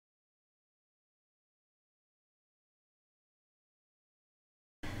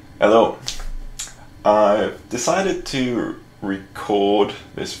Hello. I've decided to record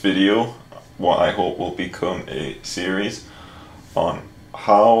this video, what I hope will become a series, on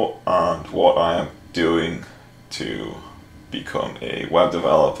how and what I am doing to become a web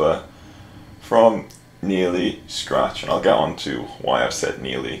developer from nearly scratch. And I'll get on to why I've said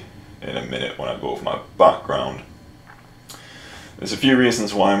nearly in a minute when I go over my background. There's a few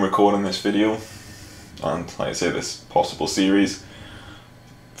reasons why I'm recording this video, and like I say, this possible series.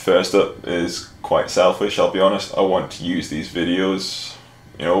 First up is quite selfish, I'll be honest. I want to use these videos,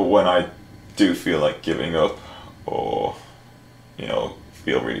 when I do feel like giving up or,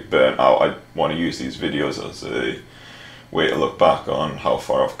 feel really burnt out. I want to use these videos as a way to look back on how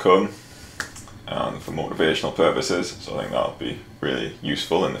far I've come and for motivational purposes. So I think that'll be really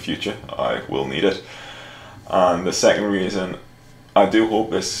useful in the future. I will need it. And the second reason, I do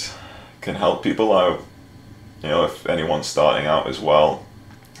hope this can help people. If anyone's starting out as well,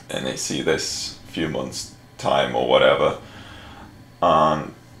 and they see this few months time or whatever,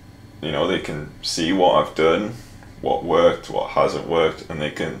 and they can see what I've done, what worked, what hasn't worked, and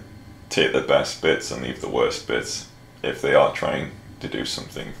they can take the best bits and leave the worst bits if they are trying to do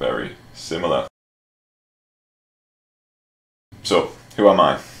something very similar. So, who am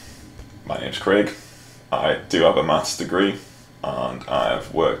I? My name's Craig. I do have a maths degree, and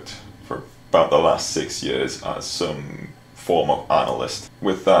I've worked for about the last 6 years as some form of analyst.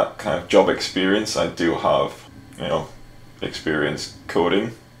 With that kind of job experience, I do have, experience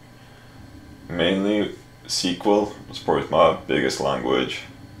coding. Mainly SQL was probably my biggest language.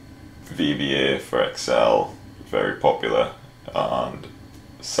 VBA for Excel, very popular, and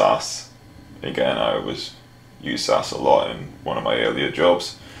SAS. Again, I used SAS a lot in one of my earlier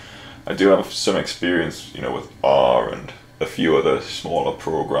jobs. I do have some experience, with R and a few other smaller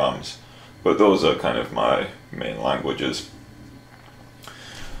programs, but those are kind of my main languages.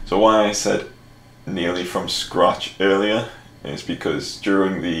 So why I said nearly from scratch earlier is because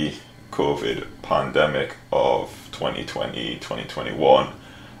during the COVID pandemic of 2020, 2021,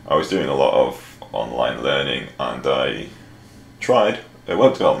 I was doing a lot of online learning, and I tried a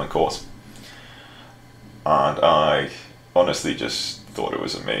web development course. And I honestly just thought it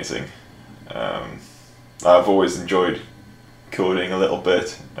was amazing. I've always enjoyed coding a little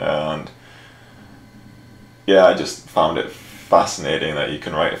bit, and yeah, I just found it fascinating that you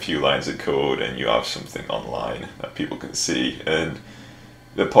can write a few lines of code and you have something online that people can see, and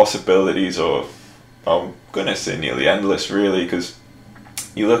the possibilities are, I'm gonna say, nearly endless, really, because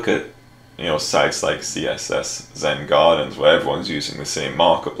you look at sites like CSS Zen Gardens where everyone's using the same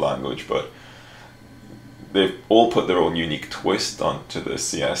markup language, but they've all put their own unique twist onto the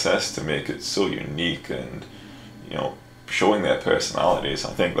CSS to make it so unique and showing their personalities.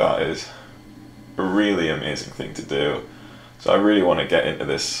 I think that is a really amazing thing to do. So I really want to get into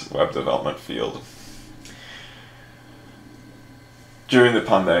this web development field. During the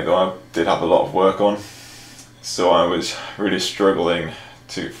pandemic, though, I did have a lot of work on, so I was really struggling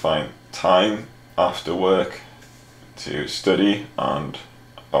to find time after work to study, and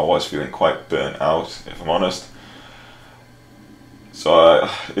I was feeling quite burnt out, if I'm honest. So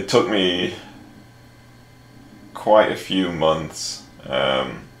it took me quite a few months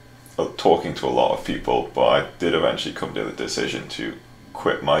talking to a lot of people, but I did eventually come to the decision to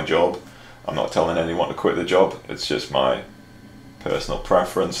quit my job. I'm not telling anyone to quit the job, it's just my personal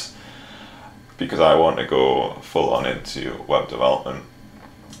preference, because I want to go full on into web development.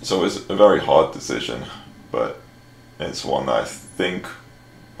 So it was a very hard decision, but it's one that I think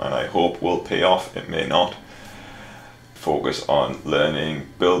and I hope will pay off. It may not. Focus on learning,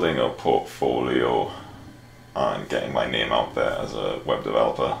 building a portfolio, and getting my name out there as a web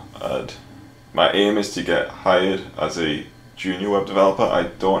developer. And my aim is to get hired as a junior web developer. I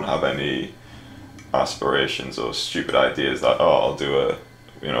don't have any aspirations or stupid ideas that, I'll do a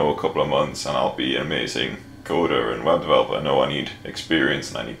couple of months and I'll be an amazing coder and web developer. No, I need experience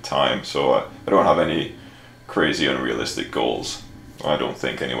and I need time. So I don't have any crazy unrealistic goals. I don't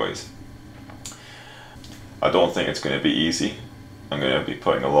think, anyways. I don't think it's going to be easy. I'm going to be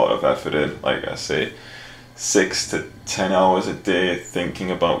putting a lot of effort in, like I say, 6 to 10 hours a day thinking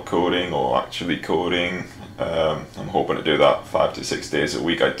about coding or actually coding. I'm hoping to do that 5 to 6 days a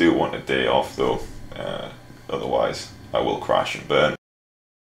week. I do want a day off though, otherwise I will crash and burn.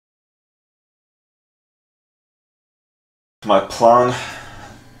 My plan,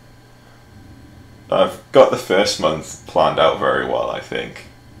 I've got the first month planned out very well, I think,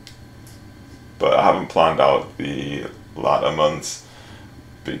 but I haven't planned out the latter months,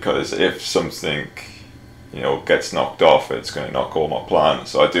 because if something gets knocked off, it's going to knock all my plans.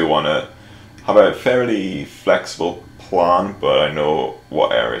 So I do want to have a fairly flexible plan, but I know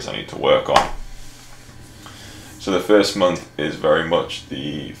what areas I need to work on. So the first month is very much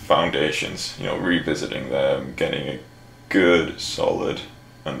the foundations, revisiting them, getting a good, solid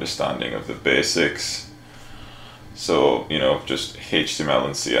understanding of the basics. So, just HTML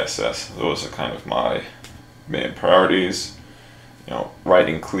and CSS, those are kind of my main priorities.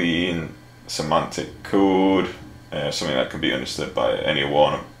 Writing clean, semantic code, something that can be understood by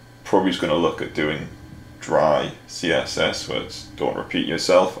anyone. I'm probably just going to look at doing dry CSS, where it's don't repeat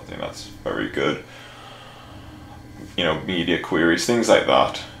yourself. I think that's very good. Media queries, things like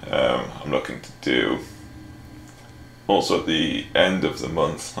that, I'm looking to do. Also at the end of the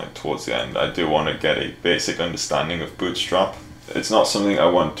month, like towards the end, I do want to get a basic understanding of Bootstrap. It's not something I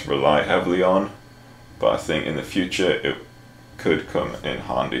want to rely heavily on, but I think in the future it could come in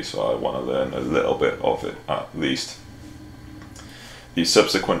handy, so I want to learn a little bit of it at least. The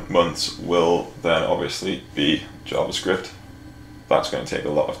subsequent months will then obviously be JavaScript. That's going to take a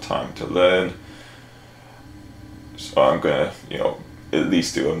lot of time to learn. So I'm going to, at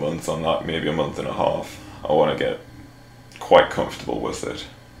least do a month on that, maybe a month and a half. I want to get quite comfortable with it.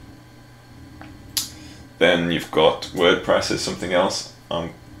 Then you've got WordPress is something else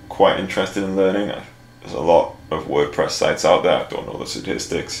I'm quite interested in learning. There's a lot of WordPress sites out there. I don't know the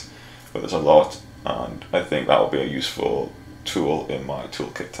statistics, but there's a lot, and I think that will be a useful tool in my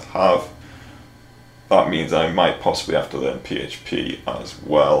toolkit to have. That means I might possibly have to learn PHP as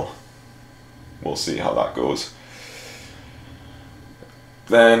well. We'll see how that goes.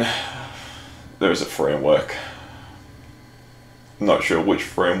 Then there's a framework. I'm not sure which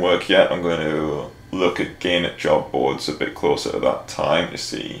framework yet. I'm going to look again at job boards a bit closer to that time to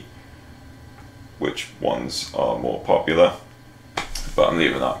see which ones are more popular, but I'm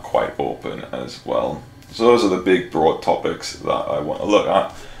leaving that quite open as well. So those are the big broad topics that I want to look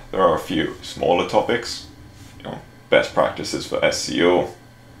at. There are a few smaller topics, best practices for SEO.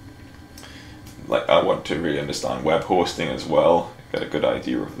 Like I want to really understand web hosting as well, get a good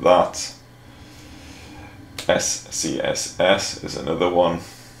idea of that. SCSS is another one.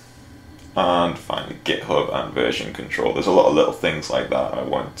 And finally GitHub and version control. There's a lot of little things like that I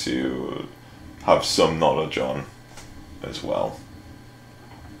want to have some knowledge on as well.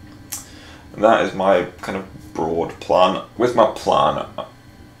 And that is my kind of broad plan. With my plan,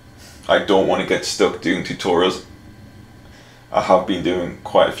 I don't want to get stuck doing tutorials. I have been doing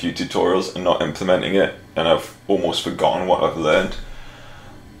quite a few tutorials and not implementing it, and I've almost forgotten what I've learned.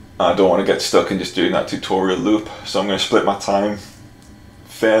 I don't want to get stuck in just doing that tutorial loop, so I'm going to split my time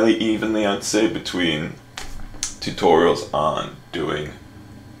fairly evenly, I'd say, between tutorials and doing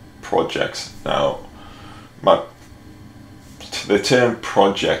projects. Now, the term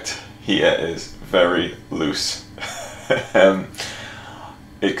project here is very loose.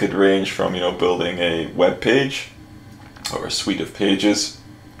 It could range from building a web page or a suite of pages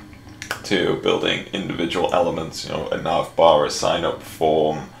to building individual elements, a nav bar, a sign up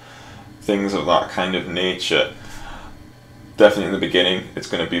form, things of that kind of nature. Definitely in the beginning it's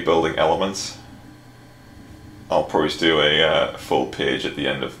going to be building elements. I'll probably do a full page at the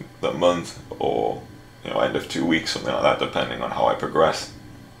end of the month, or end of 2 weeks, something like that, depending on how I progress.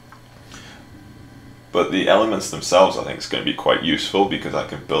 But the elements themselves I think is going to be quite useful because I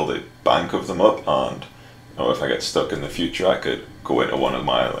can build a bank of them up, and if I get stuck in the future I could go into one of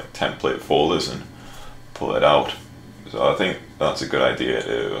my template folders and pull it out. So I think that's a good idea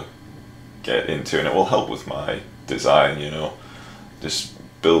to get into, and it will help with my design, just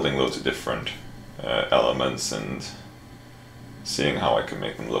building loads of different elements and seeing how I can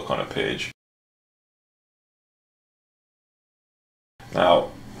make them look on a page.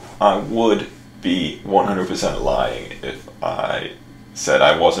 Now, I would be 100% lying if I said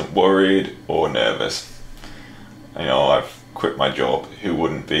I wasn't worried or nervous. I've quit my job. Who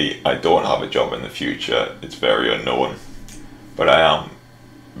wouldn't be? I don't have a job in the future. It's very unknown. But I am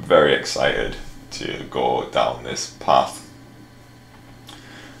very excited to go down this path.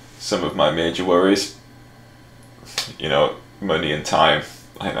 Some of my major worries, money and time.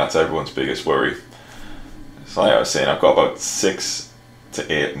 I think that's everyone's biggest worry. So like I was saying, I've got about 6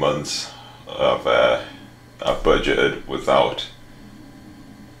 to 8 months of I've budgeted without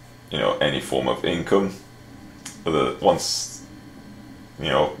any form of income. Once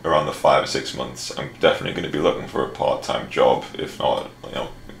around the 5 or 6 months, I'm definitely going to be looking for a part-time job, if not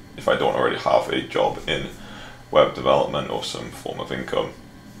if I don't already have a job in web development or some form of income.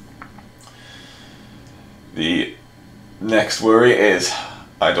 The next worry is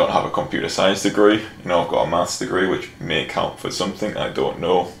I don't have a computer science degree. I've got a maths degree, which may count for something, I don't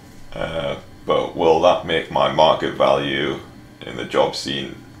know. But will that make my market value in the job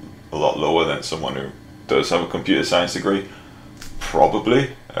scene a lot lower than someone who does have a computer science degree?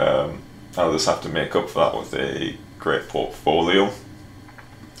 Probably. I'll just have to make up for that with a great portfolio.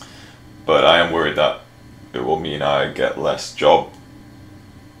 But I am worried that it will mean I get less job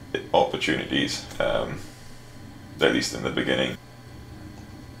opportunities, at least in the beginning.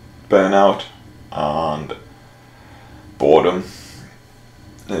 Burnout and boredom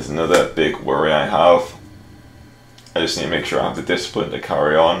is another big worry I have. I just need to make sure I have the discipline to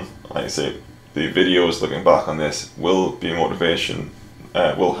carry on. Like I say, the videos looking back on this will be motivation,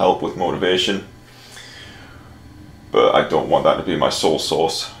 will help with motivation, but I don't want that to be my sole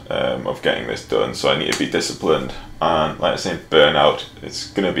source of getting this done. So I need to be disciplined, and like I say, burnout,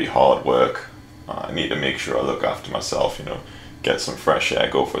 it's going to be hard work. I need to make sure I look after myself, you know, get some fresh air,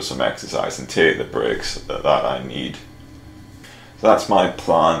 go for some exercise, and take the breaks that I need. So that's my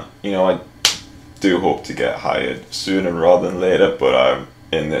plan. You know, I do hope to get hired sooner rather than later, but I'm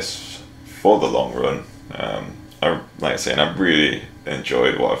in this for the long run. Like I say, I've really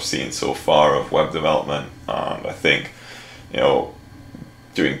enjoyed what I've seen so far of web development, and I think, you know,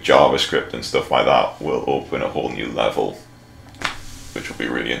 doing JavaScript and stuff like that will open a whole new level, which will be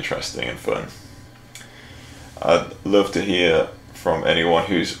really interesting and fun. I'd love to hear from anyone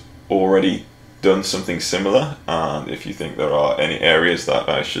who's already done something similar, and if you think there are any areas that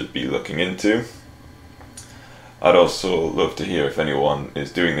I should be looking into. I'd also love to hear if anyone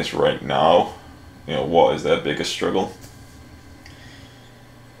is doing this right now. You know, what is their biggest struggle?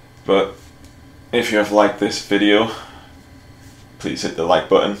 But if you have liked this video, please hit the like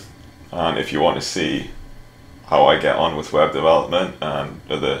button, and if you want to see how I get on with web development and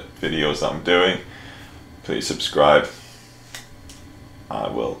other videos that I'm doing, please subscribe. I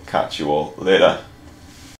will catch you all later.